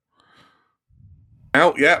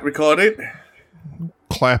Out, yeah, recording.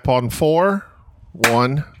 Clap on 4.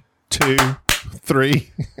 1, 2,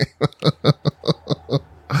 3.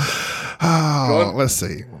 Oh, let's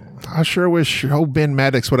see. I sure wish old Ben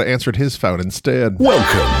Maddox would have answered his phone instead.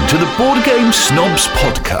 Welcome to the Board Game Snobs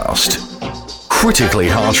Podcast. Critically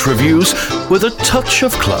harsh reviews with a touch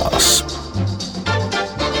of class.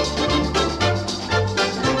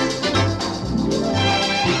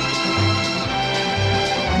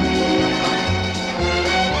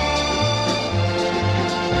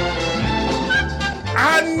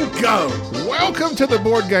 Go. Welcome to the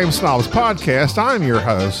Board Game Snobs Podcast. I'm your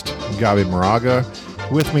host, Gabi Moraga.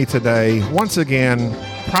 With me today, once again,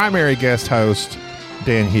 primary guest host,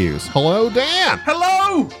 Dan Hughes. Hello, Dan.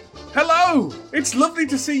 Hello. Hello. It's lovely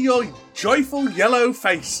to see your joyful yellow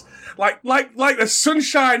face. Like the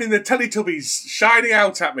sunshine in the Teletubbies shining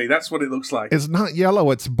out at me. That's what it looks like. It's not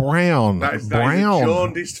yellow, it's brown. That is brown. a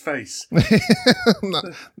jaundiced face.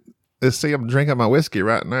 Let's see, I'm drinking my whiskey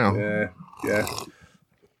right now. Yeah.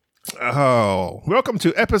 Oh, welcome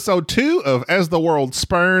to episode 2 of As the World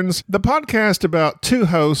Spurns, the podcast about two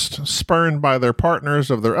hosts spurned by their partners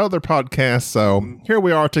of their other podcasts. So here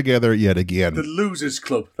we are together yet again. The Losers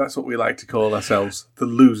Club. That's what we like to call ourselves. The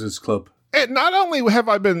Losers Club. And not only have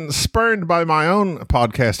I been spurned by my own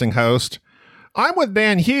podcasting host, I'm with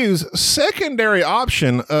Dan Hughes' secondary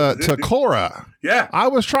option to Cora. Yeah. I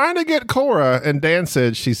was trying to get Cora, and Dan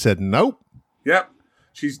she said nope. Yep.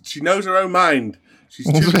 She knows her own mind.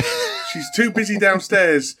 She's too busy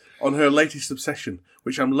downstairs on her latest obsession,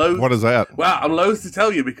 which I'm loath. What is that? Well, I'm loath to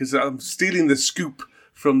tell you because I'm stealing the scoop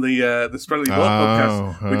from the Spreadly Board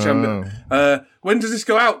podcast. Which I'm. When does this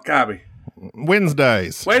go out, Gabi?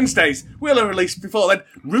 Wednesdays. We'll have released before then.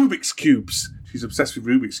 Rubik's Cubes. She's obsessed with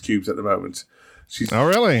Rubik's Cubes at the moment. Oh,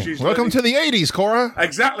 really? Welcome to the 80s, Cora.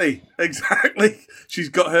 Exactly. She's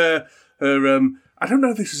got her I don't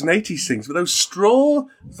know if this was an 80s thing, but those straw,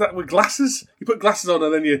 is that with glasses? You put glasses on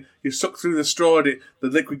and then you suck through the straw and the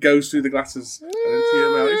liquid goes through the glasses and into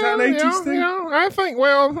your mouth. Is that an 80s thing? Yeah, I think,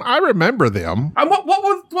 I remember them. And what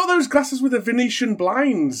were those glasses with the Venetian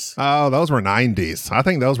blinds? Oh, those were 90s. I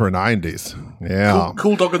think those were 90s. Yeah.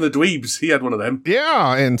 Cool Dog and the Dweebs, he had one of them.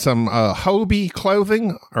 Yeah, and some Hobie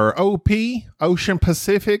clothing, or OP, Ocean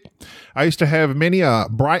Pacific. I used to have many a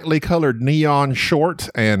brightly colored neon short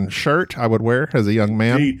and shirt I would wear as a young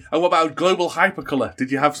man. And what about Global Hypercolor?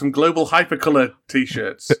 Did you have some Global Hypercolor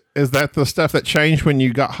t-shirts? Is that the stuff that changed when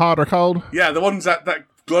you got hot or cold? Yeah, the ones that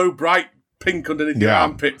glow bright pink underneath your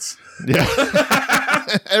armpits. Yeah.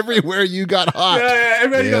 Everywhere you got hot. Yeah,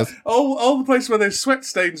 everywhere yes. you got, all the places where there's sweat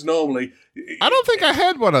stains normally. I don't think I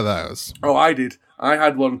had one of those. Oh, I did. I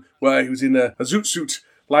had one where he was in a zoot suit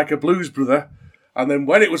like a Blues Brother, and then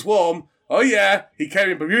when it was warm, oh yeah, he came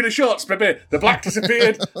in Bermuda shorts, baby. The black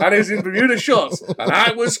disappeared, and he was in Bermuda shorts, and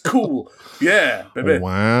I was cool. Yeah, baby.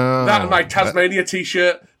 Wow. That and my Tasmania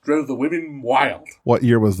t-shirt drove the women wild. What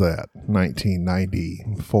year was that?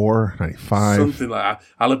 1994, 95? Something like that.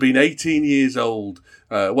 I'll have been 18 years old.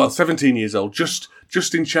 17 years old, just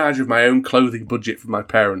in charge of my own clothing budget from my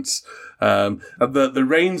parents. And the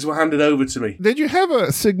reins were handed over to me. Did you have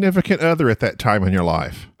a significant other at that time in your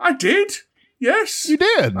life? I did. Yes. You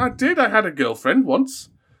did? I did. I had a girlfriend once.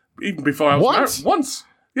 Even before I was married. Once.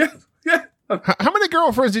 Yeah. How many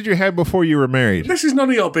girlfriends did you have before you were married? This is none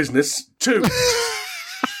of your business. 2.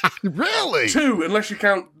 Really? 2, unless you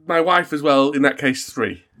count my wife as well. In that case,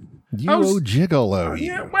 3. Gigolo.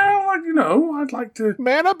 Yeah, well, I'd like to...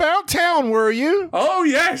 Man about town, were you? Oh,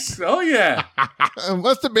 yes. Oh, yeah.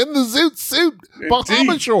 Must have been the zoot suit,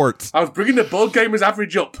 Bahama shorts. I was bringing the board gamers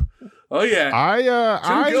average up. Oh,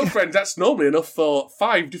 yeah. 2 girlfriends, that's normally enough for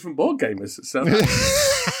 5 different board gamers. So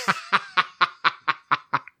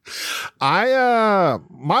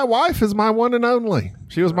my wife is my one and only.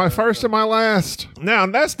 She was my first and my last. Now,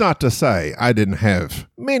 that's not to say I didn't have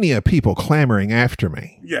many people clamoring after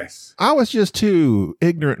me. Yes. I was just too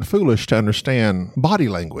ignorant and foolish to understand body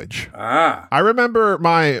language. I remember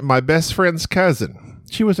my best friend's cousin.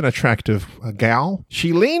 She was an attractive gal.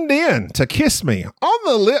 She leaned in to kiss me on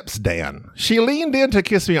the lips, Dan. She leaned in to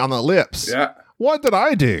kiss me on the lips. Yeah. What did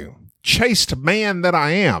I do? Chaste man that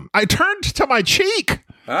I am. I turned to my cheek.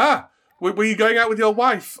 Were you going out with your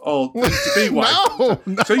wife or to-be wife? No.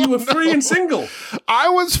 So you were free and single? I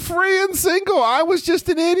was free and single. I was just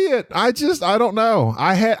an idiot. I don't know.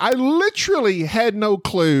 I literally had no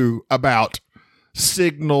clue about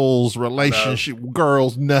signals, relationship,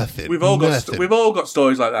 girls, nothing. We've all got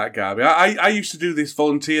stories like that, Gabi. I used to do this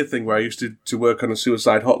volunteer thing where I used to work on a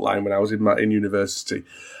suicide hotline when I was in university,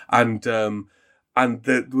 and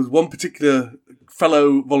there was one particular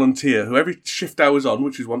fellow volunteer who every shift I was on,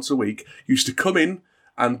 which was once a week, used to come in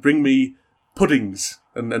and bring me puddings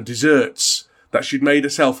and desserts that she'd made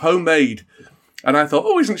herself, homemade. And I thought,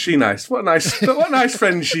 oh, isn't she nice? What a nice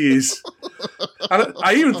friend she is. And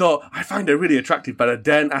I even thought, I find her really attractive, but I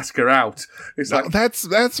daren't ask her out. It's like,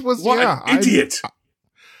 an idiot.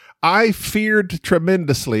 I feared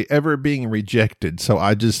tremendously ever being rejected, so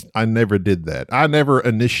I never did that. I never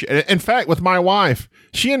initiated. In fact, with my wife,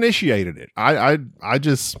 she initiated it. I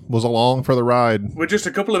just was along for the ride. We're just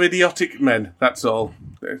a couple of idiotic men, that's all.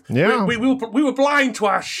 Yeah. We were blind to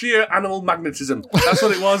our sheer animal magnetism. That's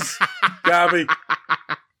what it was, Garby.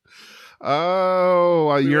 Oh,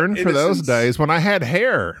 I yearn for those days when I had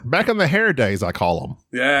hair. Back in the hair days, I call them.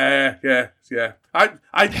 Yeah.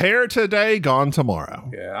 I hair today, gone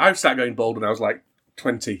tomorrow. Yeah, I started going bald when I was like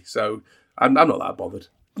 20, so I'm not that bothered.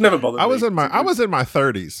 Never bothered. I was in my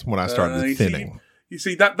 30s when I started thinning. You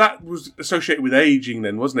see, that was associated with aging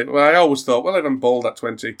then, wasn't it? Well, I always thought, well, I'm bald at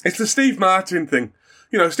 20. It's the Steve Martin thing.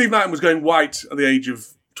 You know, Steve Martin was going white at the age of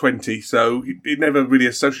 20, so he never really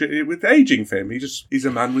associated with aging for him. He's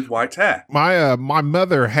a man with white hair. My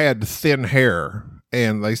mother had thin hair,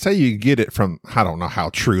 and they say you get it from, I don't know how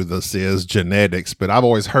true this is, genetics, but I've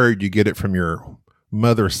always heard you get it from your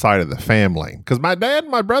mother's side of the family. Because my dad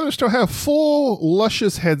and my brother still have full,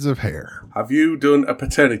 luscious heads of hair. Have you done a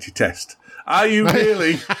paternity test? Are you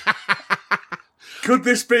really? Could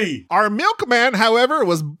this be? Our milkman, however,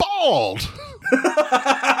 was bald.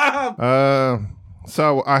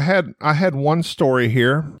 So I had one story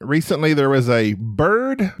here. Recently, there was a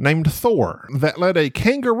bird named Thor that led a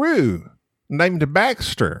kangaroo named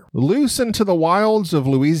Baxter loose into the wilds of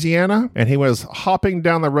Louisiana, and he was hopping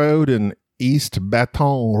down the road in East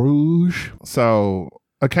Baton Rouge. So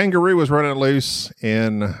a kangaroo was running loose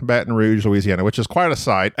in Baton Rouge, Louisiana, which is quite a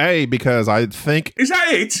sight. Because I think... Is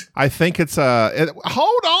that it? I think it's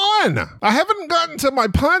hold on! I haven't gotten to my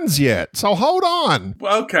puns yet, so hold on.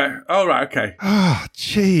 Well, okay. All right, okay. Ah,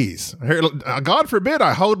 jeez. God forbid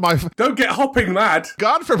I hold my... Don't get hopping mad.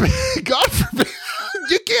 God forbid.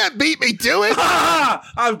 You can't beat me to it.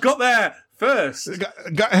 I've got there first.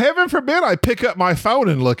 Heaven forbid I pick up my phone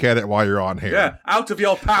and look at it while you're on here. Yeah, out of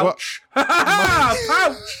your pouch.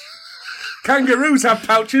 Pouch. Kangaroos have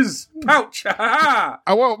pouches. Pouch.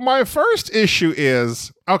 Well, my first issue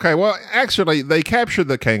is, okay, well, actually, they captured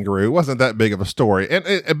the kangaroo. It wasn't that big of a story. And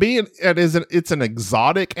it's an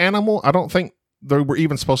exotic animal. I don't think they were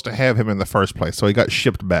even supposed to have him in the first place, so he got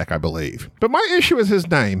shipped back, I believe. But my issue is his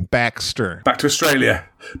name, Baxter. Back to Australia.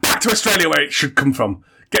 Back to Australia, where it should come from.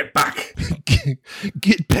 Get back.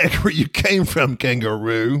 Get back where you came from,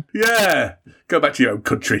 kangaroo. Yeah. Go back to your own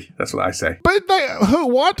country. That's what I say. But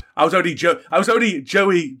what? I was only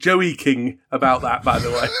Joey King about that, by the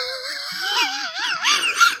way.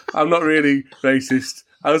 I'm not really racist.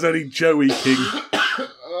 I was only Joey King.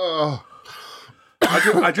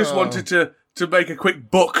 I just wanted to make a quick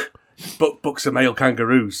book some male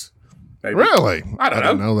kangaroos. Maybe. Really? I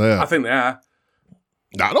don't know that. I think they are.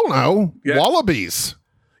 I don't know. Yeah. Wallabies.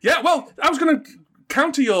 Yeah, well, I was going to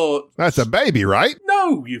counter your... That's a baby, right?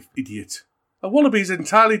 No, you idiot. A wallaby is an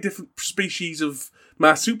entirely different species of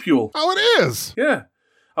marsupial. Oh, it is? Yeah.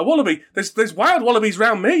 A wallaby. There's wild wallabies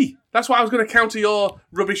around me. That's why I was going to counter your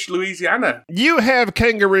rubbish Louisiana. You have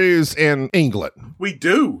kangaroos in England. We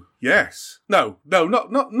do. Yes. No,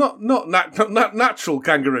 not natural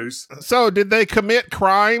kangaroos. So did they commit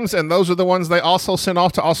crimes and those are the ones they also sent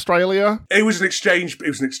off to Australia? It was an exchange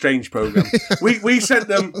program. we sent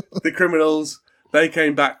them the criminals. They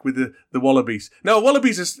came back with the wallabies. Now, a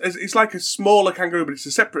wallabies it's like a smaller kangaroo, but it's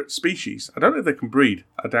a separate species. I don't know if they can breed.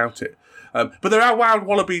 I doubt it. But there are wild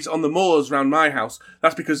wallabies on the moors around my house.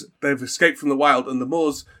 That's because they've escaped from the wild, and the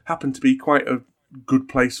moors happen to be quite a good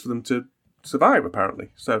place for them to survive, apparently.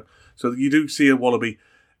 So you do see a wallaby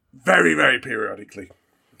very, very periodically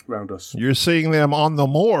around us. You're seeing them on the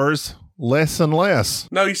moors less and less.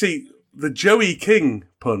 No, you see, the Joey King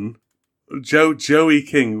pun, Joey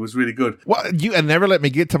King was really good. Well, you never let me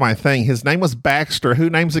get to my thing. His name was Baxter. Who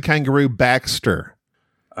names a kangaroo Baxter?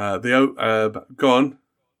 Go on.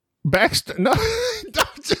 Baxter? No,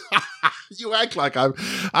 don't. You act like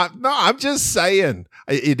I'm just saying.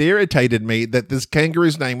 It irritated me that this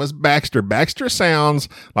kangaroo's name was Baxter. Baxter sounds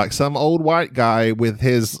like some old white guy with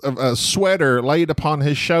his sweater laid upon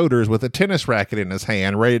his shoulders with a tennis racket in his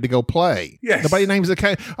hand, ready to go play. Yes. Nobody names a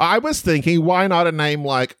kangaroo. I was thinking, why not a name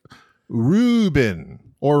like Reuben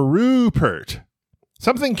or Rupert?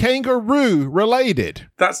 Something kangaroo related.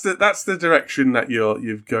 That's the direction that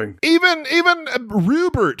you're going. Even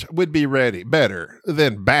Rupert would be better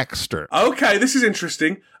than Baxter. Okay, this is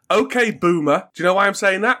interesting. Okay, boomer. Do you know why I'm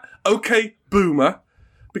saying that? Okay, boomer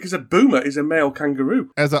because a boomer is a male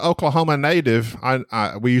kangaroo. As an Oklahoma native,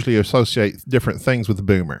 we usually associate different things with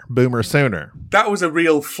boomer. Boomer sooner. That was a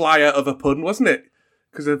real flyer of a pun, wasn't it?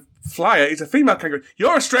 Because a flyer is a female kangaroo.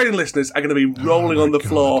 Your Australian listeners are going to be rolling on the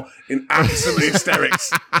floor in absolute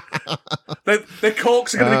hysterics. Their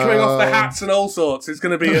corks are going to be coming off their hats and all sorts. It's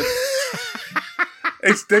going to be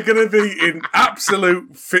they're going to be in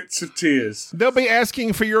absolute fits of tears. They'll be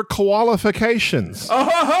asking for your qualifications. Oh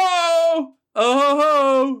ho ho! Oh ho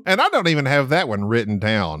ho! And I don't even have that one written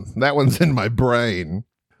down. That one's in my brain.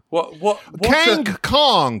 What Kang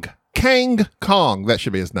Kong. Kang Kong. That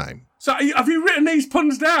should be his name. So have you written these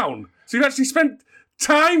puns down? So you've actually spent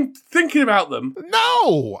time thinking about them?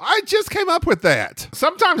 No, I just came up with that.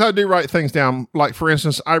 Sometimes I do write things down. Like, for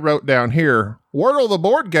instance, I wrote down here, Wordle the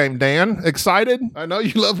board game, Dan. Excited? I know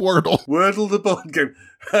you love Wordle. Wordle the board game.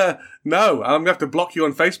 No, I'm going to have to block you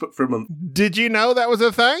on Facebook for a month. Did you know that was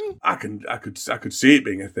a thing? I could see it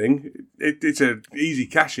being a thing. It's an easy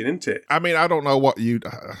cash-in, isn't it? I mean, I don't know what you...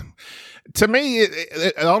 to me,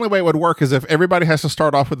 the only way it would work is if everybody has to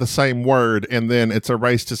start off with the same word, and then it's a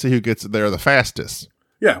race to see who gets there the fastest.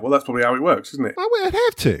 Yeah, well, that's probably how it works, isn't it? Well, we'd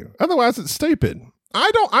have to. Otherwise, it's stupid.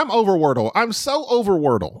 I'm over Wordle. I'm so over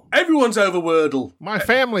Wordle. Everyone's over Wordle. My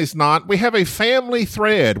family's not. We have a family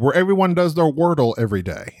thread where everyone does their Wordle every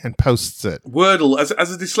day and posts it. Wordle, as a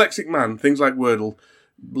dyslexic man, things like Wordle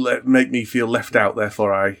make me feel left out,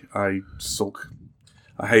 therefore I sulk.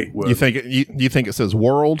 I hate Wordle. You think it says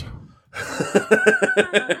world?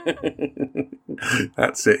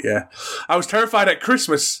 That's it, yeah. I was terrified at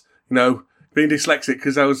Christmas, being dyslexic,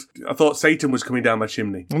 because I thought Satan was coming down my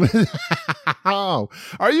chimney. Oh,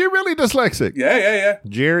 are you really dyslexic? Yeah.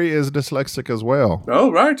 Jerry is dyslexic as well.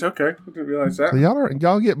 Oh, right, okay. I didn't realize that. So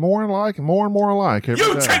y'all get more and more alike. You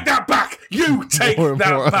take that back! You take that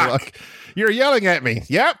back! Alike. You're yelling at me.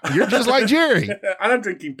 Yep, you're just like Jerry. And I'm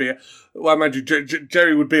drinking beer. Well, I imagine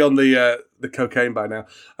Jerry would be on the cocaine by now.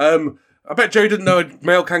 I bet Jerry didn't know a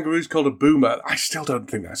male kangaroo's called a boomer. I still don't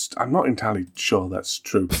think I'm not entirely sure that's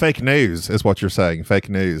true. Fake news is what you're saying. Fake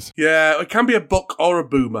news. Yeah, it can be a buck or a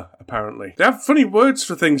boomer, apparently. They have funny words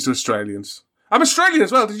for things to Australians. I'm Australian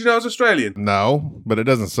as well. Did you know I was Australian? No, but it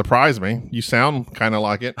doesn't surprise me. You sound kind of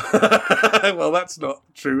like it. Well, that's not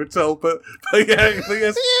true at all, but yeah.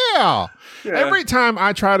 Yeah. Every time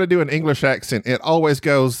I try to do an English accent, it always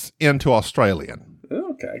goes into Australian.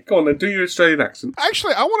 Okay, go on then, do your Australian accent.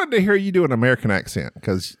 Actually, I wanted to hear you do an American accent,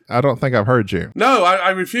 because I don't think I've heard you. No,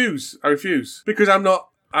 I refuse. Because I'm not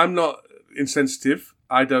insensitive.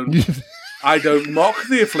 I don't mock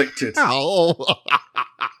the afflicted. Oh.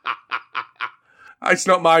 It's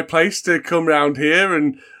not my place to come round here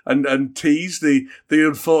and tease the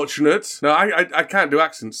unfortunate. No, I can't do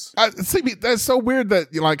accents. See, that's so weird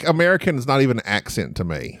that, like, American is not even an accent to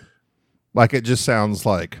me. Like, it just sounds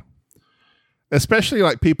like... Especially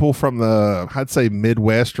like people from the, I'd say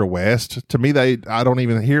Midwest or West. To me, I don't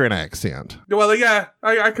even hear an accent. Well, yeah,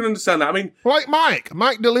 I can understand that. I mean, like Mike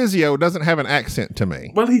DeLizio doesn't have an accent to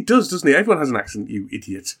me. Well, he does, doesn't he? Everyone has an accent, you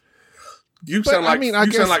idiot. You sound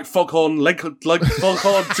like Foghorn T.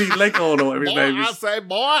 Leghorn or whatever his name is. I say,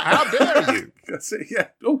 boy, how dare you? That's it, yeah.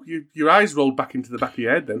 Oh, your eyes rolled back into the back of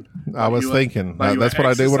your head then. I was thinking. That's what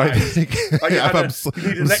I do when I think. I'm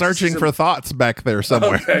searching for thoughts back there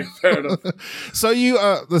somewhere. Okay, fair enough. So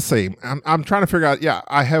let's see. I'm trying to figure out,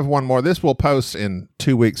 I have one more. This will post in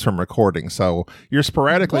 2 weeks from recording, so your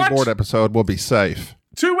sporadically bored episode will be safe.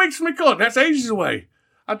 2 weeks from recording? That's ages away.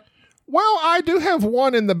 Well, I do have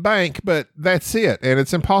one in the bank, but that's it, and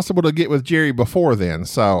it's impossible to get with Jerry before then.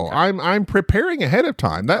 So okay. I'm preparing ahead of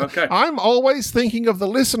time. Okay. I'm always thinking of the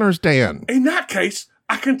listeners, Dan. In that case,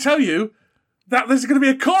 I can tell you that there's going to be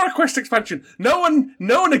a Cora Quest expansion. No one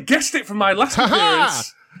had guessed it from my last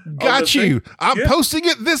appearance. Got you. I'm posting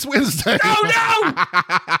it this Wednesday. Oh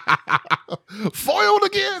no! Foiled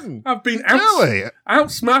again. I've been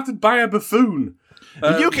outsmarted by a buffoon.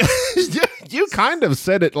 You kind of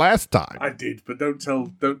said it last time. I did, but don't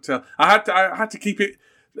tell. I had to keep it.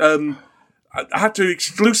 I had to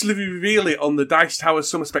exclusively reveal it on the Dice Tower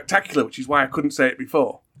Summer Spectacular, which is why I couldn't say it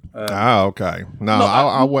before. Okay. No,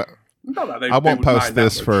 I won't post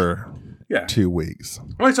this for 2 weeks.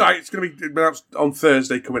 Well, it's all right. It's going to be announced on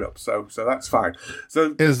Thursday coming up, so that's fine.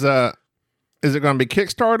 So is it going to be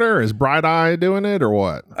Kickstarter? Or is Bright Eye doing it, or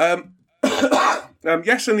what?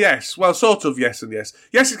 Yes and yes. Well, sort of yes and yes.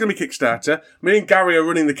 Yes, it's going to be Kickstarter. Me and Gary are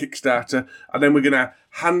running the Kickstarter, and then we're going to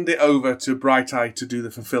hand it over to Bright Eye to do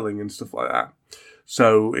the fulfilling and stuff like that.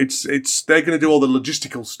 So it's they're going to do all the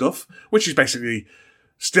logistical stuff, which is basically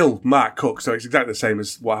still Mark Cook, so it's exactly the same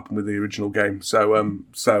as what happened with the original game.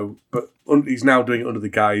 But he's now doing it under the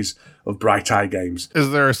guise of Bright Eye Games.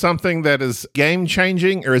 Is there something that is game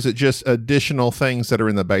changing, or is it just additional things that are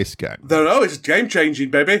in the base game? No, it's game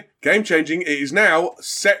changing, baby. Game changing. It is now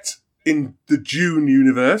set in the Dune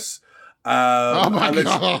universe. Oh my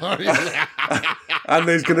God. And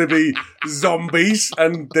there's going to be zombies,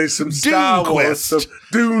 and there's some Star Wars stuff.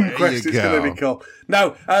 Dune Quest it's going to be called.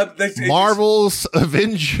 No, Marvel's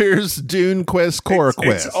Avengers Dune Quest Core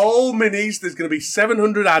Quest. It's all minis. There's going to be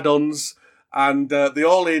 700 add-ons, and the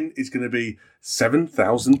all-in is going to be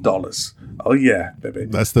 $7,000. Oh yeah, baby.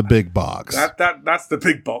 That's the big box. That's the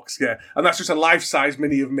big box, yeah. And that's just a life-size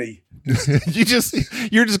mini of me.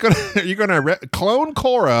 you're gonna clone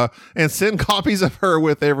Cora and send copies of her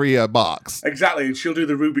with every box. Exactly, and she'll do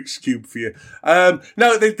the Rubik's Cube for you.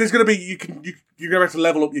 No, there's going to be you're going to have to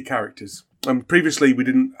level up your characters. Previously, we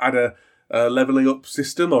didn't add a leveling up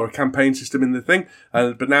system or a campaign system in the thing,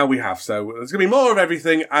 but now we have. So there's going to be more of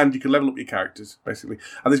everything, and you can level up your characters, basically.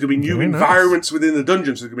 And there's going to be new environments within the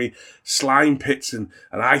dungeons. There's going to be slime pits and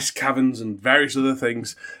ice caverns and various other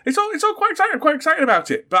things. It's all quite exciting. I'm quite excited about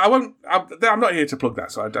it, but I'm not here to plug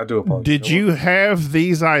that, so I do apologize. Did you have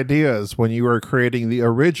these ideas when you were creating the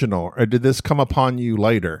original, or did this come upon you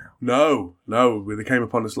later? No, they came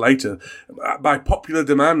upon us later. By popular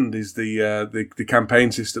demand is the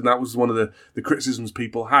campaign system. That was one of the criticisms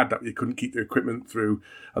people had, that they couldn't keep their equipment through,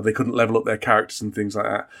 they couldn't level up their characters and things like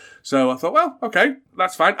that. So I thought, well, okay,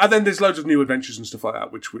 that's fine. And then there's loads of new adventures and stuff like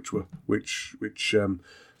that, which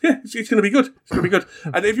yeah, it's going to be good. It's going to be good.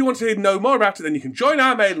 And if you want to know more about it, then you can join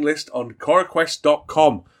our mailing list on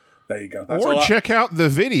CoraQuest.com. There you go. Or check out the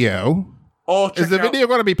video. Is the video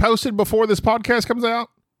going to be posted before this podcast comes out?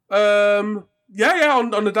 Yeah,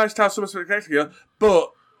 on the Dice Tower Summer Spectacular.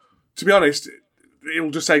 But to be honest,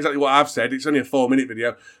 it'll just say exactly what I've said. It's only a 4-minute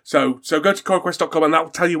video. So go to CoreQuest.com and that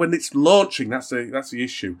will tell you when it's launching. That's the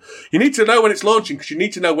issue. You need to know when it's launching, because you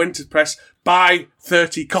need to know when to press buy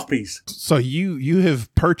 30 copies. So you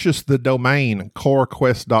have purchased the domain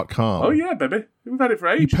CoreQuest.com. Oh yeah, baby. We've had it for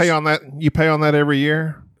ages. You pay on that every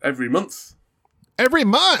year? Every month. Every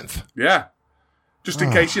month? Yeah. Just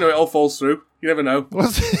in case, it all falls through. You never know.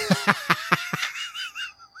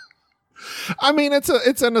 I mean, it's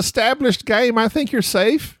an established game. I think you're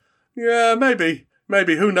safe. Yeah, maybe.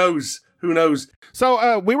 Who knows?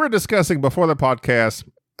 So we were discussing before the podcast,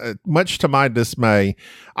 much to my dismay,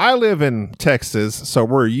 I live in Texas, so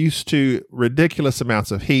we're used to ridiculous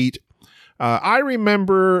amounts of heat. I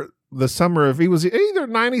remember the summer of, it was either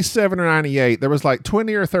 97 or 98. There was like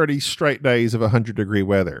 20 or 30 straight days of 100-degree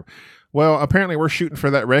weather. Well, apparently we're shooting for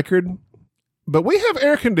that record, but we have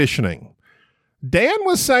air conditioning. Dan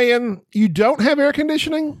was saying you don't have air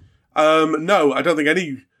conditioning? No, I don't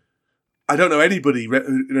know anybody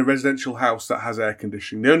in a residential house that has air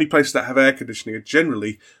conditioning. The only places that have air conditioning are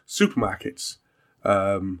generally supermarkets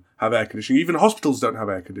have air conditioning. Even hospitals don't have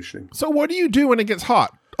air conditioning. So what do you do when it gets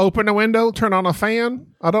hot? Open a window, turn on a fan?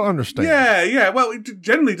 I don't understand. Yeah. Well, it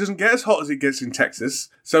generally doesn't get as hot as it gets in Texas.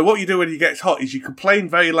 So what you do when it gets hot is you complain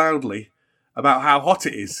very loudly about how hot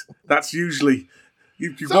it is. That's usually...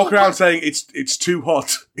 You walk around saying it's too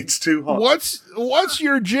hot. It's too hot. What's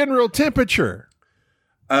your general temperature?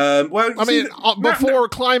 Before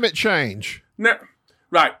climate change.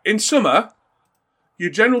 Right. In summer, your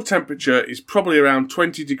general temperature is probably around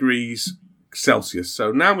 20 degrees Celsius.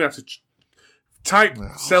 So now we have to type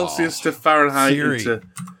Celsius to Fahrenheit into...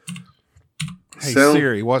 Hey,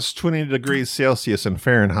 Siri, what's 20 degrees Celsius in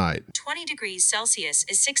Fahrenheit? 20 degrees Celsius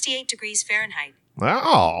is 68 degrees Fahrenheit.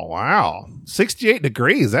 Oh, wow. 68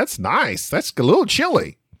 degrees. That's nice. That's a little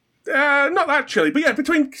chilly. Not that chilly, but yeah,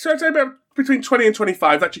 between 20 and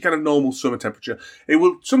 25, that's your kind of normal summer temperature. It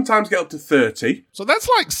will sometimes get up to 30. So that's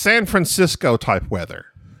like San Francisco type weather.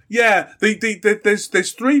 Yeah, there's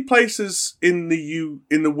 3 places in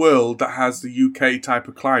the world that has the UK type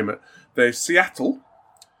of climate. There's Seattle,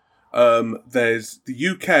 there's the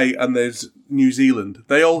UK, and there's New Zealand.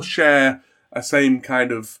 They all share a same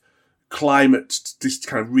kind of climate, just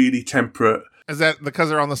kind of really temperate. Is that because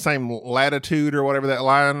they're on the same latitude or whatever that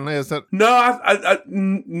line is? No,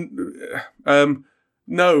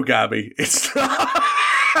 no, Gabby, it's not.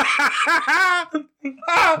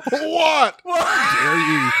 What?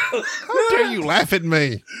 How dare you laugh at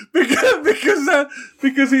me?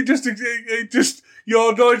 Because it just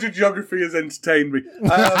your knowledge of geography has entertained me.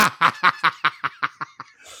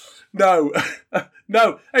 No.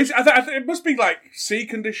 I think it must be like sea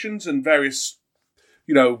conditions and various,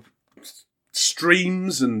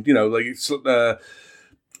 streams and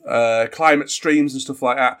climate streams and stuff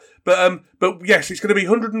like that. But yes, it's going to be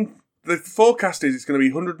the forecast is it's going to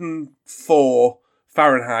be 104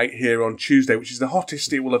 Fahrenheit here on Tuesday, which is the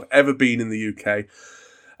hottest it will have ever been in the UK.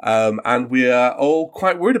 And we are all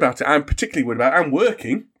quite worried about it. I'm particularly worried about it. I'm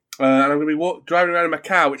working, and I'm going to be driving around in my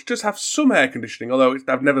car, which does have some air conditioning, although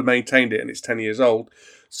I've never maintained it and it's 10 years old.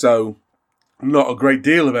 So not a great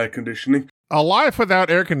deal of air conditioning. A life without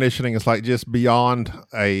air conditioning is like just beyond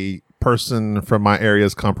a person from my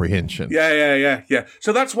area's comprehension. Yeah.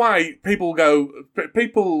 So that's why people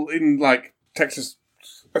in like Texas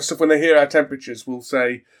and stuff, when they hear our temperatures, will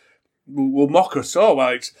say, will mock us. Oh,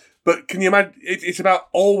 well, but can you imagine? It's about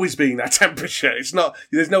always being that temperature. It's not.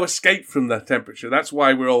 There's no escape from that temperature. That's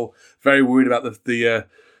why we're all very worried about the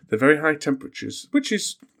very high temperatures, which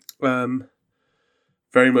is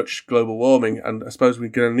very much global warming. And I suppose we're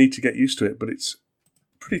going to need to get used to it. But it's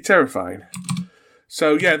pretty terrifying.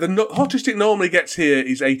 So yeah, the hottest it normally gets here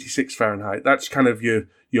is 86 Fahrenheit. That's kind of your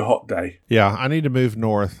hot day. Yeah, I need to move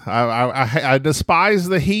north. I despise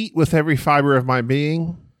the heat with every fiber of my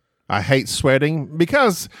being. I hate sweating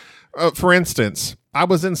because, for instance, I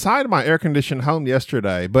was inside my air-conditioned home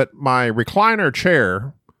yesterday, but my recliner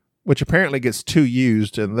chair, which apparently gets too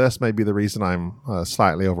used, and this may be the reason I'm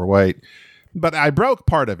slightly overweight, but I broke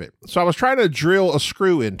part of it. So I was trying to drill a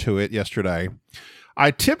screw into it yesterday.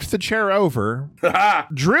 I tipped the chair over,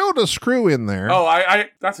 drilled a screw in there. Oh,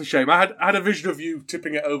 that's a shame. I had a vision of you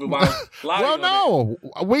tipping it over while lying well, no,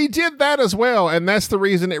 we did that as well, and that's the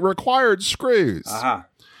reason it required screws.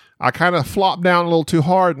 I kind of flopped down a little too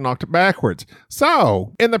hard and knocked it backwards.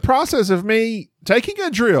 So, in the process of me taking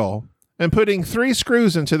a drill and putting 3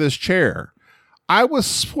 screws into this chair, I was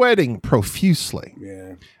sweating profusely.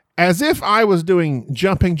 Yeah. As if I was doing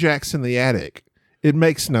jumping jacks in the attic. It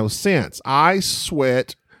makes no sense. I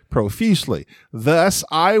sweat profusely. Thus,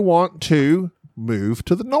 I want to move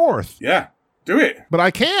to the north. Yeah, do it. But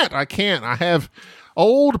I can't. I have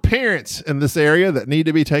old parents in this area that need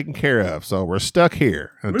to be taken care of. So we're stuck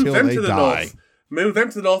here until they die. North. Move them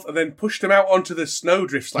to the north and then push them out onto the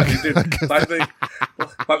snowdrifts like they do, like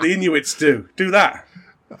the Inuits do. Do that.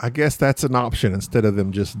 I guess that's an option instead of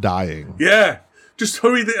them just dying. Yeah. Just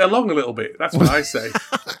hurry it along a little bit. That's what I say.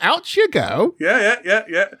 Out you go.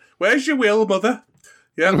 Yeah. Where's your will, mother?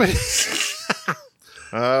 Yeah.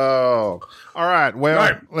 Oh. All right.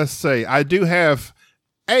 Well, Let's see. I do have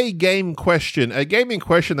a gaming question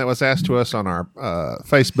that was asked to us on our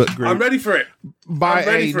Facebook group. I'm ready for it.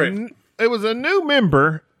 It was a new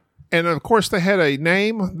member, and of course they had a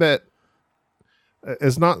name that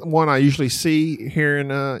is not one I usually see here in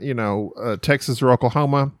Texas or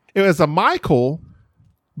Oklahoma. It was a Michael,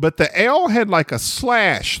 but the L had like a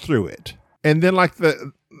slash through it. And then like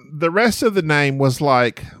the rest of the name was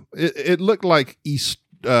like, it looked like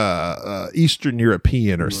Eastern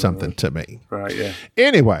European or something to me. Right, yeah.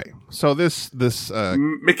 Anyway, so this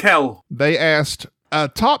Mikkel. They asked a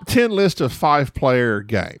top 10 list of 5-player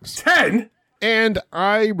games. 10? And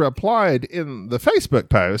I replied in the Facebook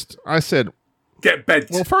post, I said, get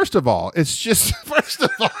bent. Well, first of all,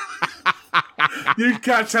 you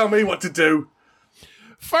can't tell me what to do.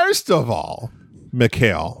 First of all,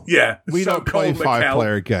 Mikkel. Yeah. We don't play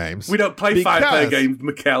 5-player games. We don't play 5-player games,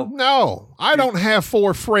 Mikkel. No, I don't have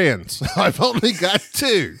 4 friends. I've only got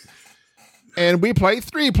 2. And we play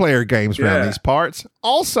 3-player games around these parts.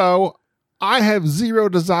 Also, I have zero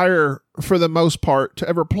desire, for the most part, to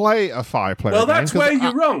ever play a 5-player game. Well, that's where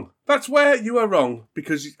you're wrong. That's where you are wrong,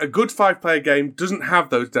 because a good 5-player game doesn't have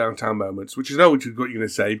those downtown moments, which is what you're going to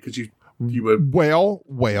say, because you were... Well,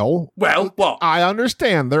 what? I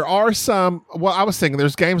understand. There are some... Well, I was thinking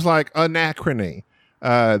there's games like Anachrony.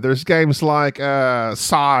 There's games like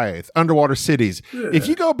Scythe, Underwater Cities. Yeah. If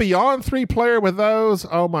you go beyond 3-player with those,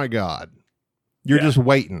 oh my God. You're just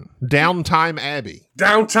waiting. Downtime Abbey.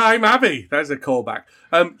 Downtime Abbey. That's a callback.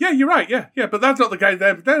 Yeah, you're right. Yeah, but that's not the game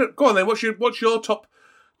there. Go on then. What's your top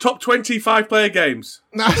 20 5-player games?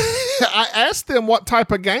 I asked them what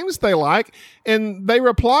type of games they like, and they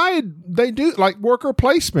replied they do like worker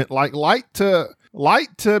placement, like light to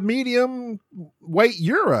medium weight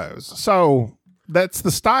Euros. So that's the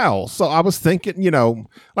style. So I was thinking,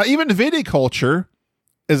 like even Viticulture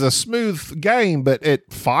is a smooth game, but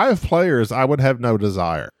at 5 players, I would have no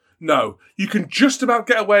desire. No, you can just about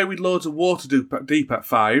get away with loads of Waterdeep at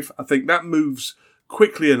 5. I think that moves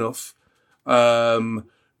quickly enough. Go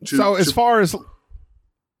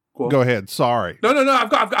ahead. Sorry. No.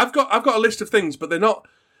 I've got a list of things, but they're not.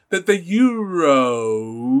 The Euros,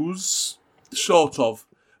 sort of.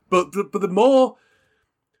 But the more,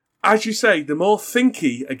 as you say, the more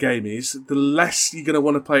thinky a game is, the less you're going to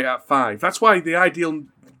want to play it at 5. That's why the ideal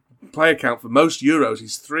player count for most Euros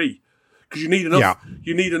is 3, because you need enough. Yeah.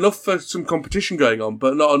 You need enough for some competition going on,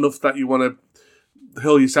 but not enough that you want to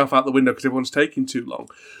hurl yourself out the window because everyone's taking too long.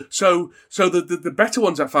 So the better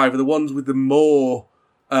ones at 5 are the ones with the more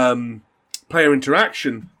player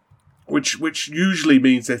interaction, which usually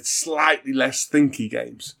means they're slightly less thinky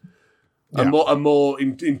games and more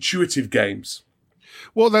intuitive games.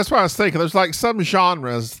 Well, that's what I was thinking. There's like some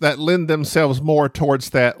genres that lend themselves more towards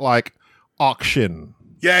that, like auction.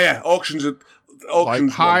 Yeah. Auctions. Like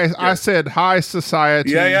high. Yeah. I said high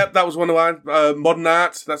society. Yeah. That was one of mine. Modern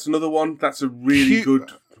art. That's another one. That's a really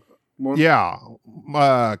good one. Yeah.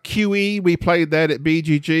 QE. We played that at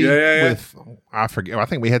BGG. Yeah. With I forget. I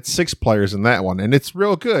think we had 6 players in that one, and it's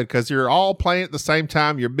real good because you're all playing at the same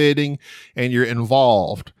time. You're bidding and you're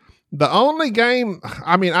involved. The only game.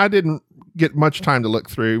 I mean, I didn't get much time to look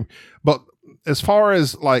through, but as far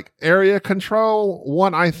as like area control,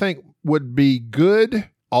 one I think would be good,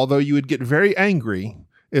 although you would get very angry,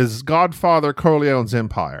 is Godfather Corleone's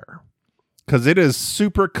Empire, because it is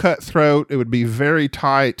super cutthroat. It would be very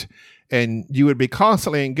tight, and you would be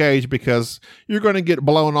constantly engaged because you're going to get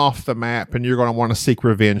blown off the map and you're going to want to seek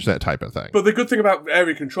revenge, that type of thing. But the good thing about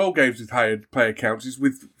area control games with higher player counts is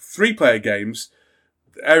with 3-player games,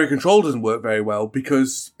 area control doesn't work very well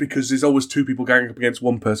because there's always 2 people going up against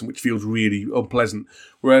 1 person, which feels really unpleasant.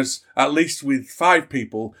 Whereas at least with 5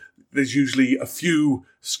 people, there's usually a few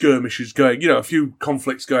skirmishes going, a few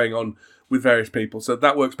conflicts going on with various people. So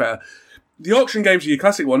that works better. The auction games are your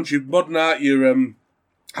classic ones, your modern art, your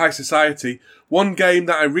high society. One game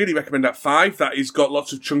that I really recommend at 5 that has got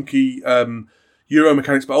lots of chunky Euro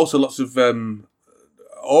mechanics, but also lots of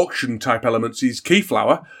auction type elements is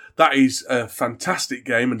Keyflower. That is a fantastic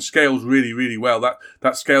game and scales really, really well.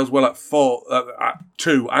 That scales well at 4, at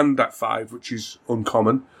 2, and at 5, which is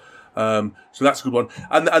uncommon. So that's a good one.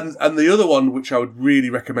 And the other one, which I would really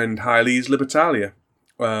recommend highly, is Libertalia.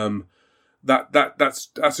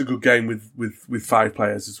 That's a good game with 5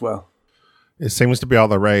 players as well. It seems to be all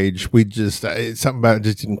the rage. We just something about it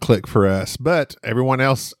just didn't click for us, but everyone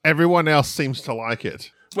else seems to like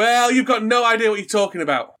it. Well, you've got no idea what you're talking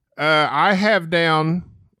about. I had down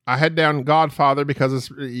Godfather because it's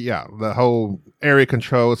the whole area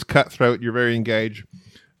control. It's cutthroat. You're very engaged.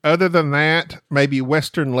 Other than that, maybe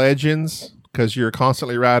Western Legends because you're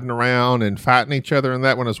constantly riding around and fighting each other in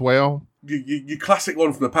that one as well. Your classic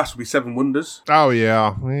one from the past would be Seven Wonders. Oh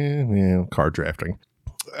yeah, card drafting.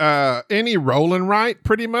 Any roll and write,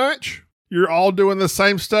 pretty much. You're all doing the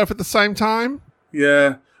same stuff at the same time.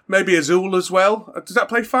 Yeah, maybe Azul as well. Does that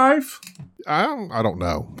play 5? I don't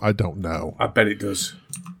know. I bet it does.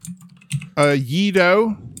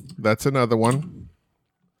 Yido, that's another one.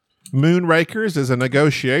 Moonrakers is a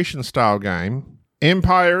negotiation style game.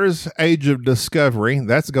 Empires, Age of Discovery,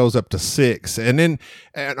 that goes up to 6. And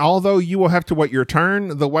although you will have to wait your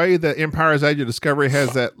turn, the way that Empires, Age of Discovery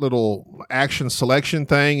has that little action selection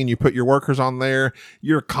thing and you put your workers on there,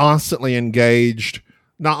 you're constantly engaged,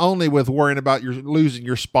 not only with worrying about losing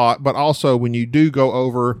your spot, but also when you do go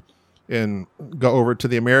over to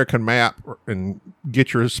the American map and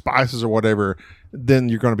get your spices or whatever, then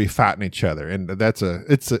you're going to be fighting each other. And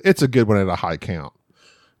it's a good one at a high count.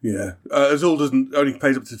 Yeah. Azul only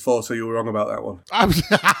pays up to 4, so you were wrong about that one.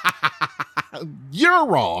 You're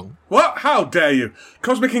wrong. What? How dare you?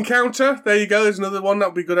 Cosmic Encounter, there you go. There's another one that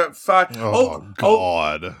would be good at 5. Oh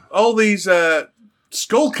God. All these,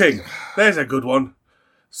 Skull King, there's a good one.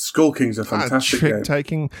 Skull King's a fantastic game.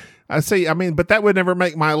 Trick-taking. I see. I mean, but that would never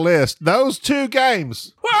make my list. Those 2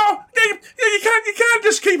 games. Well, you can't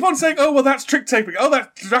just keep on saying, oh, well, that's trick-taking. Oh,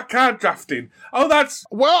 that's card drafting. Oh, that's...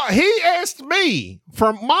 Well, he asked me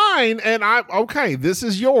for mine, and okay, this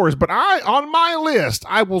is yours, but on my list,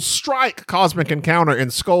 I will strike Cosmic Encounter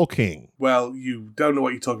and Skull King. Well, you don't know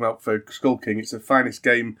what you're talking about for Skull King. It's the finest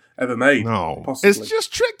game ever made. No. Possibly. It's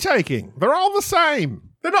just trick-taking. They're all the same.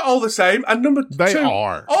 They're not all the same. And number 2, they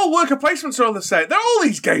are. All worker placements are all the same. All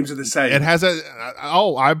these games are the same. It has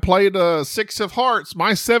I played a 6 of Hearts.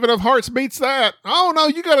 My 7 of Hearts beats that. Oh no,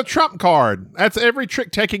 you got a trump card. That's every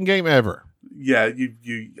trick-taking game ever. Yeah, you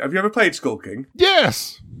have you ever played Skull King?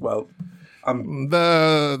 Yes. Well,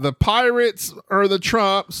 the pirates are the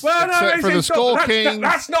trumps, except for the Skull King.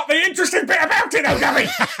 That's not the interesting bit about it, though, Gabby.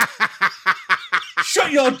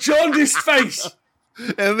 Shut your jaundiced face.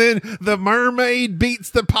 And then the mermaid beats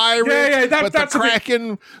the pirate. But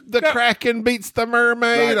the Kraken beats the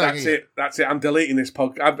mermaid. Right, that's it. I'm deleting this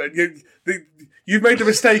podcast. You've made the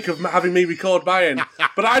mistake of having me record my end,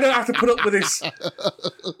 but I don't have to put up with this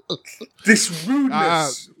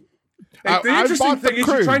rudeness. The interesting thing is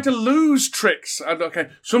you're trying to lose tricks. And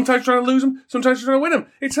sometimes you're trying to lose them, sometimes you're trying to win them.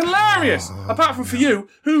 It's hilarious. Apart from for you,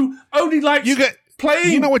 who only likes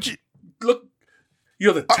playing. You know what look.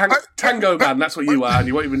 You're the tango man. That's what you are, and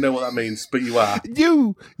you won't even know what that means, but you are.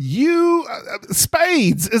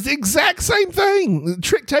 Spades is the exact same thing.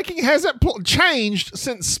 Trick taking hasn't changed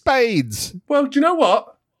since spades. Well, do you know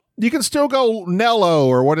what? You can still go Nello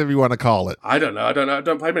or whatever you want to call it. I don't know. I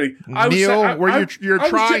don't play many. You're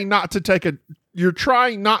trying not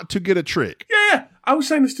to get a trick. Yeah. I was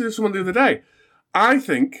saying this to someone the other day. I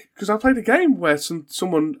think because I played a game where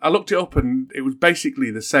someone I looked it up and it was basically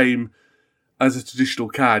the same as a traditional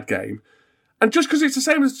card game. And just because it's the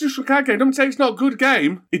same as a traditional card game, don't say it's not a good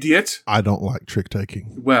game, idiot. I don't like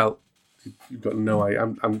trick-taking. Well, you've got no idea.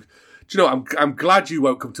 Do you know what? I'm glad you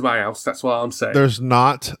won't come to my house. That's what I'm saying. There's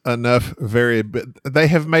not enough they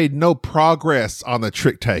have made no progress on the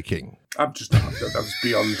trick-taking. I'm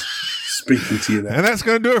beyond speaking to you there. And that's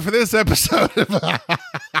going to do it for this episode.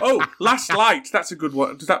 Oh, Last Light. That's a good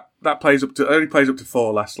one. That only plays up to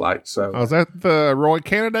 4 Last Light. So. Oh, is that the Roy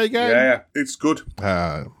Canada game? Yeah, it's good.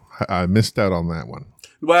 I missed out on that one.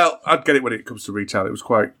 Well, I'd get it when it comes to retail. It was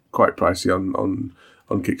quite pricey on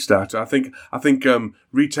Kickstarter. I think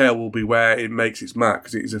retail will be where it makes its mark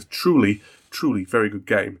because it is a truly very good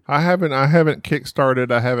game. I haven't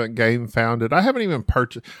kickstarted. I haven't game founded. I haven't even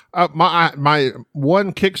purchased. My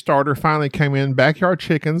one Kickstarter finally came in. Backyard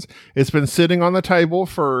Chickens. It's been sitting on the table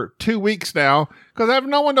for 2 weeks now because I have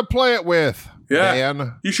no one to play it with. Yeah,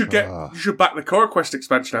 man. You should back the Core Quest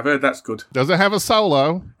expansion. I've heard that's good. Does it have a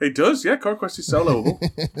solo? It does. Yeah, Core Quest is soloable.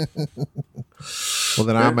 Well,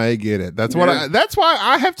 then I may get it. That's why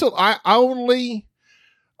I have to.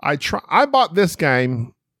 I bought this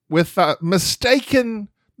game with the mistaken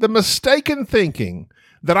thinking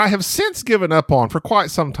that I have since given up on for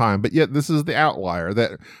quite some time, but yet this is the outlier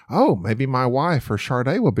that, maybe my wife or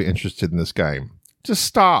Sade will be interested in this game. Just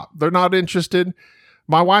stop. They're not interested.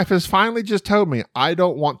 My wife has finally just told me, I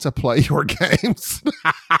don't want to play your games.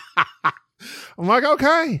 I'm like,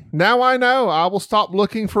 okay, now I know. I will stop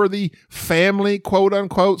looking for the family quote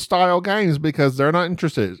unquote style games because they're not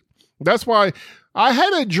interested. That's why I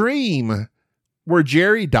had a dream where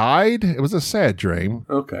Jerry died. It was a sad dream.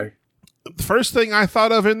 Okay. The first thing I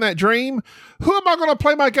thought of in that dream, who am I going to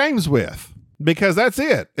play my games with? Because that's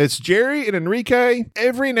it. It's Jerry and Enrique.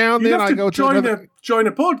 Every now and then I go to join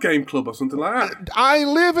a board game club or something like that. I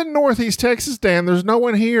live in Northeast Texas, Dan. There's no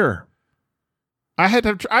one here.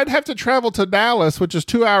 I'd have to travel to Dallas, which is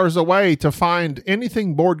 2 hours away, to find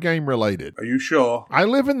anything board game related. Are you sure? I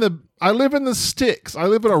live in the sticks. I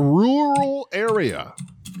live in a rural area.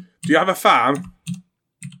 Do you have a farm?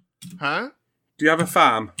 Huh? Do you have a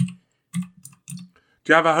farm? Do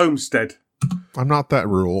you have a homestead? I'm not that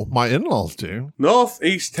rural. My in-laws do.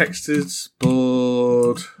 Northeast Texas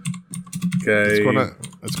board game.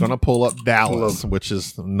 It's gonna pull up Dallas, which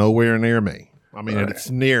is nowhere near me. I mean, it's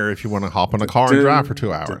near if you want to hop in a car and drive for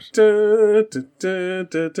 2 hours. The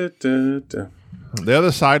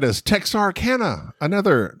other side is Texarkana,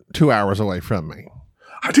 another 2 hours away from me.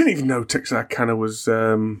 I didn't even know Texarkana was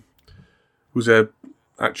a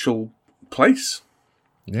actual place.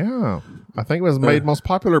 Yeah, I think it was made most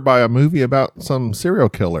popular by a movie about some serial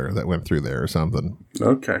killer that went through there or something.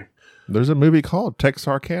 Okay. There's a movie called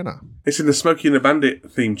Texarkana. It's in the Smokey and the Bandit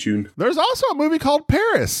theme tune. There's also a movie called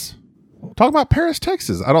Paris. Talk about Paris,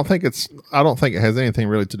 Texas. I don't think it has anything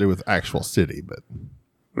really to do with actual city, but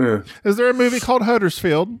Is there a movie called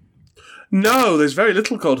Huddersfield? No, there's very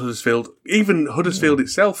little called Huddersfield. Even Huddersfield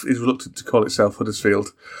itself is reluctant to call itself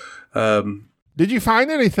Huddersfield. Did you find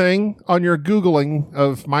anything on your Googling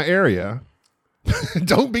of my area?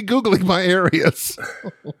 Don't be Googling my areas.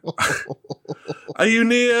 Are you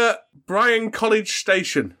near Bryan College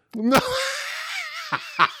Station? No.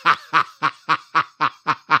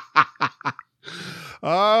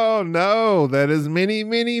 Oh, no. That is many,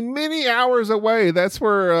 many, many hours away. That's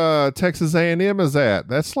where Texas A&M is at.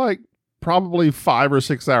 That's like probably 5 or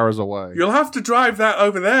 6 hours away. You'll have to drive that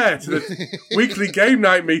over there to the weekly game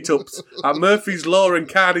night meetups at Murphy's Law and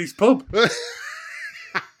Cardi's pub.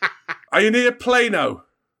 Are you near Plano?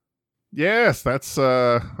 Yes, that's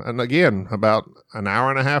and again about an hour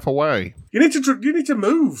and a half away. You need to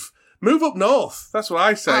move up north. That's what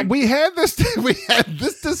I say. We had this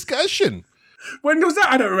discussion. When was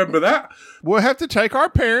that? I don't remember that. We'll have to take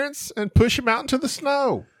our parents and push them out into the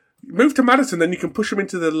snow. Move to Madison, then you can push them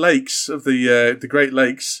into the lakes of the Great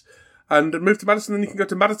Lakes, and move to Madison, then you can go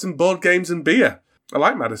to Madison Board Games and Beer. I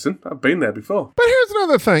like Madison. I've been there before. But here's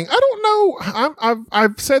another thing. I don't know.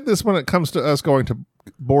 I've said this when it comes to us going to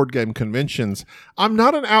board game conventions. I'm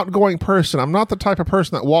not an outgoing person. I'm not the type of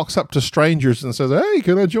person that walks up to strangers and says, "Hey,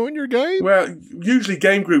 can I join your game?" Well, usually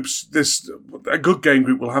game groups, a good game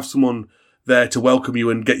group will have someone there to welcome you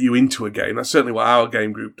and get you into a game. That's certainly what our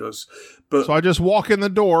game group does. But So I just walk in the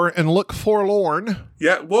door and look forlorn.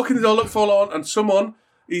 yeah, walk in the door, look forlorn, and someone,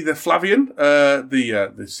 either Flavian,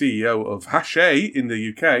 the CEO of Hache in the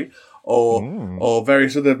UK, or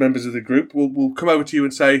various other members of the group, will come over to you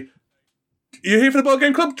and say, "You're here for the board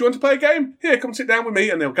game club? Do you want to play a game? Here, come sit down with me,"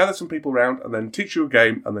 and they'll gather some people round and then teach you a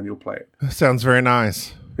game, and then you'll play it. Sounds very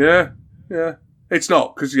nice. Yeah. It's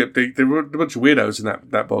not, because there were a bunch of weirdos in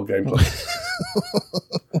that board game club.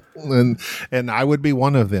 And I would be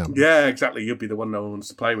one of them. Yeah, exactly. You'd be the one no one wants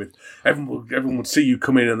to play with. Everyone would see you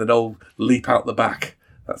come in and they'd all leap out the back.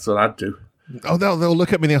 That's what I'd do. Oh, they'll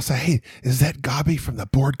look at me and they'll say, "Hey, is that Gobby from the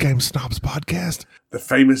Board Game Snobs podcast? The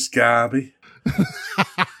famous Garby.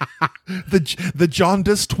 The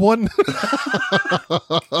jaundiced one?"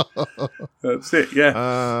 That's it,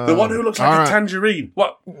 yeah. The one who looks like a tangerine.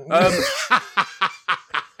 What?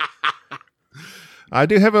 I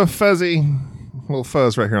do have a fuzzy little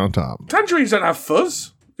fuzz right here on top. Tangerines don't have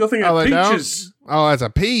fuzz. You're thinking of peaches. Oh, that's a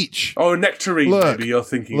peach. Or a nectarine, maybe you're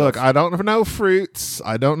thinking of. I don't know fruits.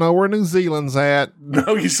 I don't know where New Zealand's at.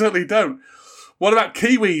 No, you certainly don't. What about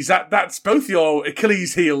kiwis? That's both your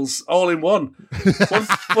Achilles heels all in one.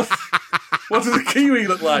 What does a kiwi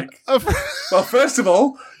look like? Well, first of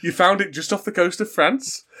all, you found it just off the coast of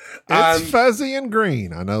France. It's fuzzy and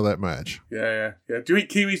green. I know that much. Yeah. Do you eat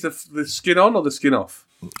kiwis the skin on or the skin off?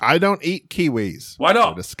 I don't eat kiwis. Why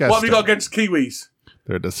not? They're disgusting. What have you got against kiwis?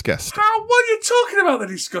 They're disgusting. What are you talking about? They're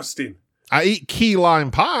disgusting. I eat key lime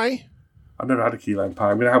pie. I've never had a key lime pie.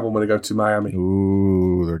 I'm going to have one when I go to Miami.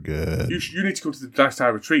 Ooh, they're good. You need to come to the Dice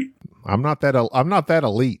Tower retreat. I'm not that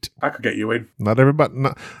elite. I could get you in. Not everybody.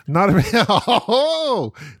 Not every.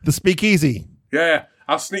 Oh, the speakeasy. Yeah.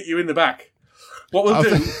 I'll sneak you in the back. What we'll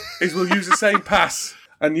do is we'll use the same pass,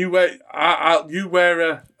 and you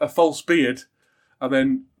wear a false beard, and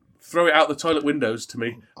then throw it out the toilet windows to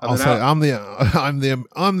me. I'll say I'm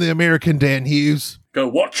the American Dan Hughes. Go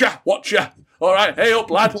watcha. All right, hey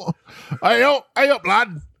up, lad. Hey up,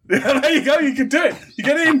 lad. There you go. You can do it. You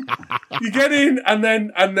get in, and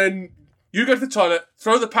then you go to the toilet,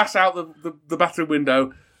 throw the pass out the bathroom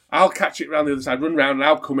window. I'll catch it around the other side, run round, and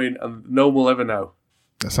I'll come in, and no one will ever know.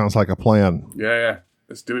 That sounds like a plan. Yeah.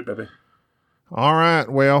 Let's do it, baby. All right.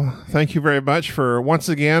 Well, thank you very much for once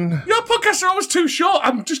again. Your podcasts are always too short.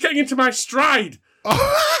 I'm just getting into my stride.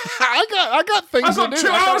 I got things. I've got 2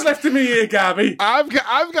 hours left in me here, Gabby. I've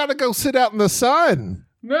got to go sit out in the sun.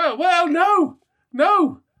 No.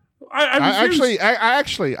 I actually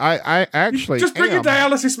just bring a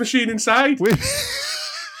dialysis machine inside.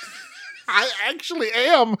 I actually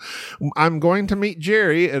am. I'm going to meet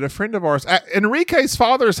Jerry at a friend of ours at Enrique's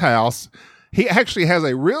father's house. He actually has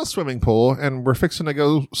a real swimming pool, and we're fixing to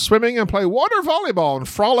go swimming and play water volleyball and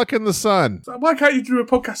frolic in the sun. So why can't you do a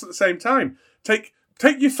podcast at the same time? Take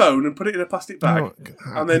your phone and put it in a plastic bag,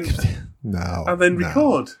 and then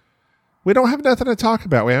record. We don't have nothing to talk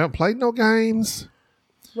about. We haven't played no games.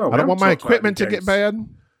 Well, I don't want my equipment to get bad.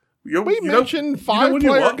 We mentioned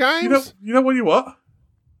 5-player games. You know what you what?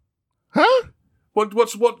 Huh? What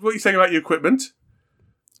are you saying about your equipment?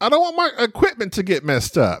 I don't want my equipment to get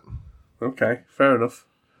messed up. Okay, fair enough.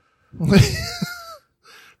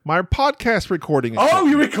 My podcast recording equipment. Oh,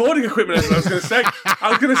 your recording equipment, that's what I was going to say. I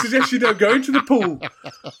was going to suggest you don't go into the pool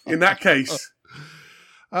in that case.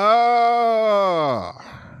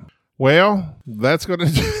 Well, that's going to...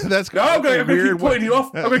 I'm going to keep putting you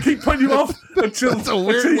off. I'm going to keep putting you off until... That's a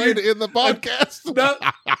weird way to end the podcast.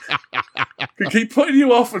 I can keep putting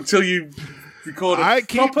you off until you record a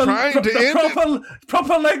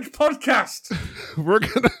proper length podcast. We're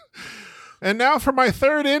going to... And now for my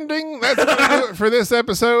third ending. That's going to do it for this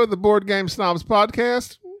episode of the Board Game Snobs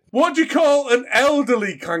podcast. What do you call an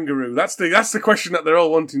elderly kangaroo? That's the question that they're all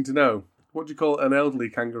wanting to know. What do you call an elderly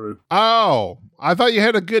kangaroo? Oh, I thought you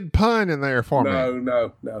had a good pun in there for me.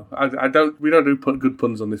 No. I don't. We don't do good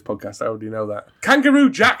puns on this podcast. I already know that. Kangaroo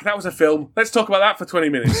Jack. That was a film. Let's talk about that for 20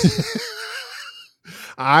 minutes.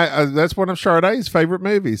 That's one of Sarday's favorite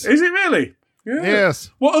movies. Is it really? Yeah.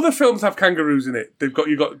 Yes. What other films have kangaroos in it?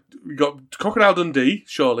 You got Crocodile Dundee,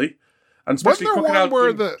 surely, and especially Crocodile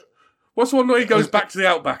Dundee. What's the one where he goes back to the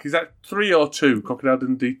outback? Is that 3 or 2? Crocodile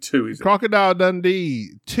Dundee 2, is it? Crocodile Dundee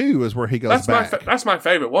 2 is where he goes back. That's my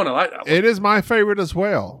favourite one. I like that one. It is my favourite as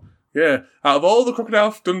well. Yeah. Out of all the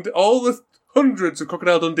all the hundreds of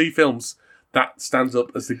Crocodile Dundee films, that stands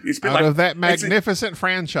up as of that magnificent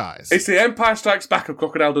franchise. It's the Empire Strikes Back of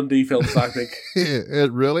Crocodile Dundee films, I think.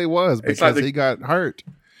 It really was, because he got hurt.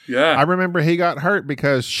 Yeah. I remember he got hurt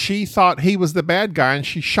because she thought he was the bad guy and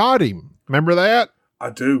she shot him. Remember that? I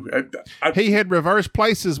do. He had reversed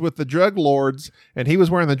places with the drug lords, and he was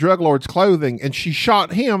wearing the drug lord's clothing, and she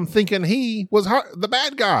shot him thinking he was the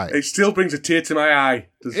bad guy. It still brings a tear to my eye.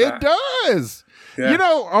 It does. Yeah. You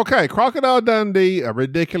know, okay, Crocodile Dundee, a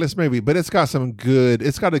ridiculous movie, but it's got a good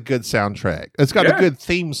soundtrack. It's got a good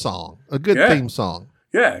theme song. Theme song.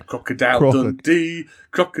 Yeah, Crocodile Dundee,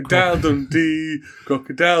 Crocodile Dundee,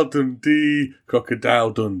 Crocodile Dundee,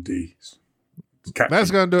 Crocodile Dundee.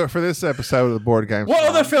 That's going to do it for this episode of the Board Game. What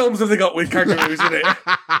other films have they got with kangaroos in it?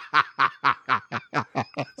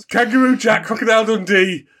 Kangaroo Jack, Crocodile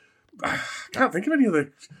Dundee. I can't think of any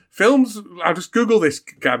other films. I'll just Google this,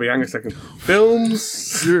 Gabby. Hang a second.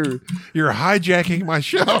 Films. You're hijacking my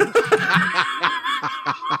show.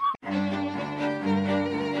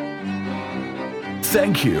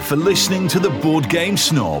 Thank you for listening to the Board Game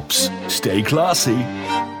Snobs. Stay classy.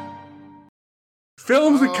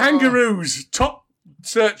 Films with kangaroos. Top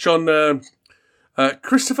search on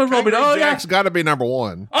Christopher Robin. Jack's got to be number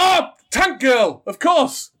one. Oh, Tank Girl, of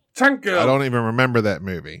course. Tank Girl. I don't even remember that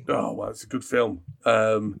movie. Oh, well, it's a good film.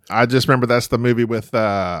 I just remember that's the movie with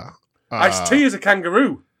Ice-T is a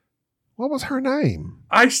kangaroo. What was her name?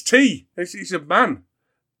 Ice-T. He's a man.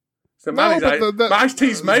 It's a man. But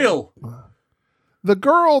Ice-T's male. The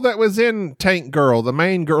girl that was in Tank Girl, the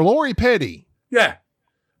main girl, Lori Petty. Yeah.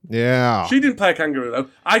 Yeah. She didn't play a kangaroo, though.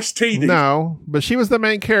 Ice-T did. No, but she was the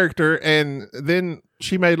main character, and then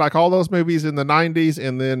she made like all those movies in the 90s,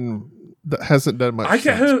 and then hasn't done much.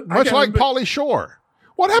 Much like Pauly Shore.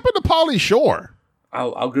 What happened to Pauly Shore?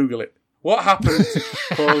 I'll Google it. What happened to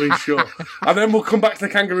Pauly Shore? And then we'll come back to the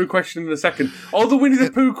kangaroo question in a second. All the Winnie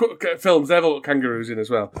the Pooh films, they've all got kangaroos in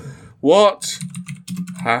as well. What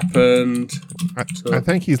happened? I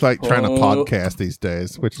think he's like trying to podcast these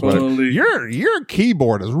days, which is what your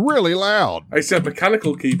keyboard is really loud. It's a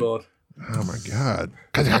mechanical keyboard. Oh my god!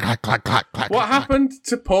 What happened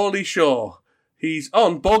to Pauly Shore? He's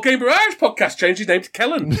on Board Game Barrage podcast. Changed his name to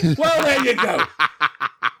Kellen. Well, there you go.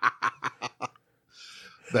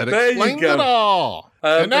 That explains it all.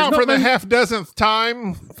 And now for the half-dozenth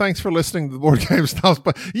time, thanks for listening to the Board Game Snobs.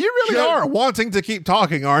 But you really are wanting to keep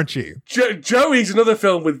talking, aren't you? Joey's another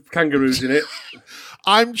film with kangaroos in it.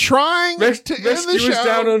 I'm trying to end the show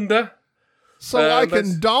Down Under. So I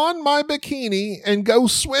can don my bikini and go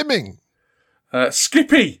swimming.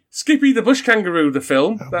 Skippy the bush kangaroo, the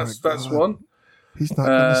film. That's one. He's not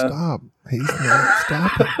going to stop. He's not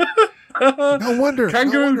stopping. No wonder.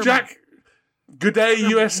 Kangaroo Jack. Good Day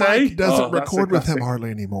USA. Mike doesn't record with him hardly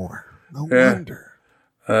anymore. No wonder.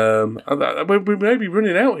 We may be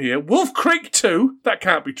running out here. Wolf Creek 2. That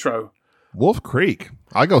can't be true. Wolf Creek.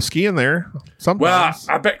 I go skiing there sometimes. Well,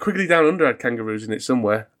 I bet Quigley Down Under had kangaroos in it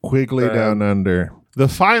somewhere. Quigley Down Under. The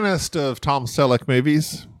finest of Tom Selleck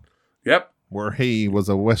movies. Yep. Where he was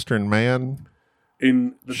a Western man.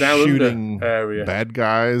 In the Down shooting Under area. Bad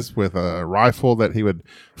guys with a rifle that he would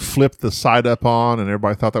flip the sight up on, and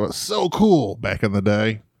everybody thought that was so cool back in the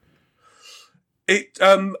day. Big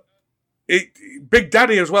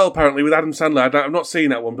Daddy as well, apparently, with Adam Sandler. I've not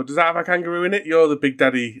seen that one, but does that have a kangaroo in it? You're the Big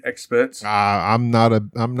Daddy expert. I'm not a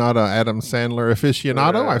Adam Sandler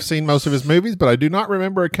aficionado. I've seen most of his movies, but I do not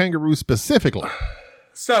remember a kangaroo specifically.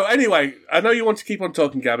 So anyway, I know you want to keep on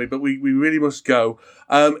talking, Gabby, but we really must go.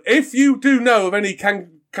 If you do know of any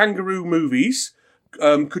kangaroo movies,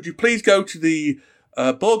 could you please go to the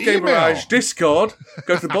Board Game Barrage Discord?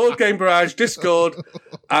 Go to the Board Game Barrage Discord,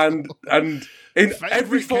 and in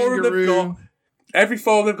every forum they've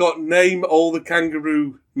got, name all the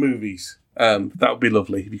kangaroo movies. That would be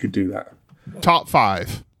lovely if you could do that. Top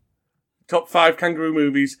 5 kangaroo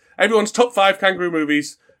movies. Everyone's top 5 kangaroo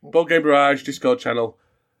movies. Board Game Barrage Discord channel.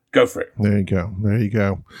 Go for it. There you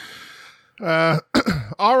go.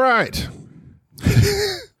 All right.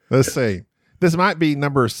 Let's see. This might be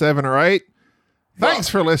number 7 or 8. Thanks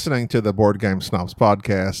for listening to the Board Game Snobs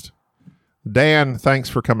podcast. Dan, thanks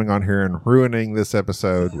for coming on here and ruining this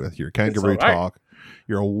episode with your kangaroo talk.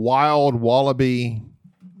 Your wild wallaby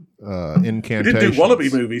incantations. We didn't do wallaby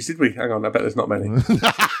movies, did we? Hang on, I bet there's not many.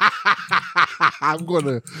 I'm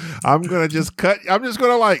gonna just cut. I'm just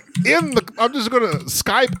gonna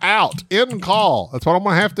Skype out, end call. That's what I'm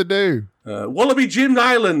gonna have to do. Wallaby Jim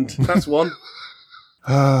Island. That's one.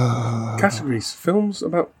 Categories: films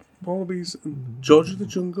about wallabies and George of the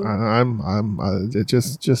Jungle. I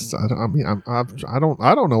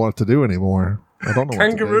don't know what to do anymore. I don't know.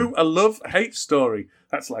 Kangaroo, what to do. a love-hate story.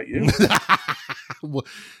 That's like you.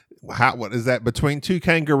 What is that? Between two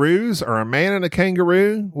kangaroos or a man and a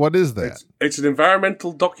kangaroo? What is that? It's an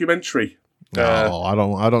environmental documentary. No, I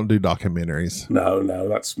don't do documentaries. No,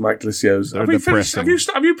 that's Mike Delicio's. Have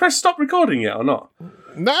you pressed stop recording yet or not?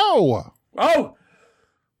 No. Oh,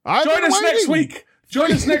 Join us next week.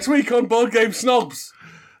 Join us next week on Board Game Snobs.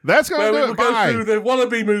 That's going to do it. We'll go through the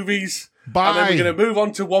Wallaby movies. Bye. And then we're going to move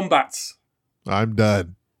on to Wombats. I'm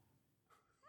done.